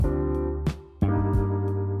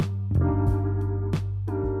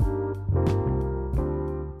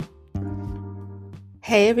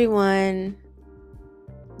Hey everyone.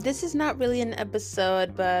 This is not really an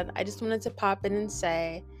episode, but I just wanted to pop in and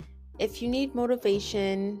say if you need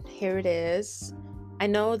motivation, here it is. I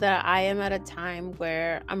know that I am at a time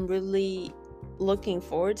where I'm really looking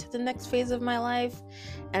forward to the next phase of my life,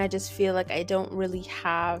 and I just feel like I don't really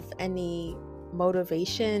have any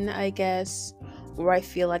motivation, I guess, or I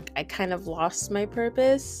feel like I kind of lost my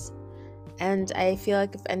purpose. And I feel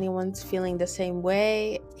like if anyone's feeling the same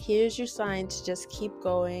way, here's your sign to just keep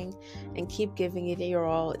going and keep giving it your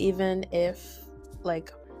all, even if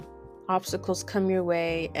like obstacles come your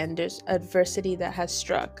way and there's adversity that has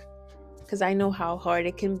struck. Because I know how hard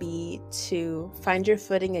it can be to find your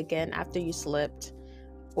footing again after you slipped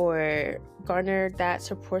or garner that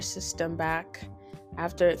support system back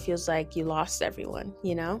after it feels like you lost everyone?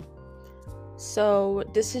 So,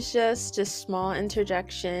 this is just a small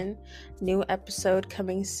interjection, new episode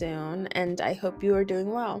coming soon, and I hope you are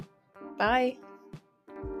doing well. Bye.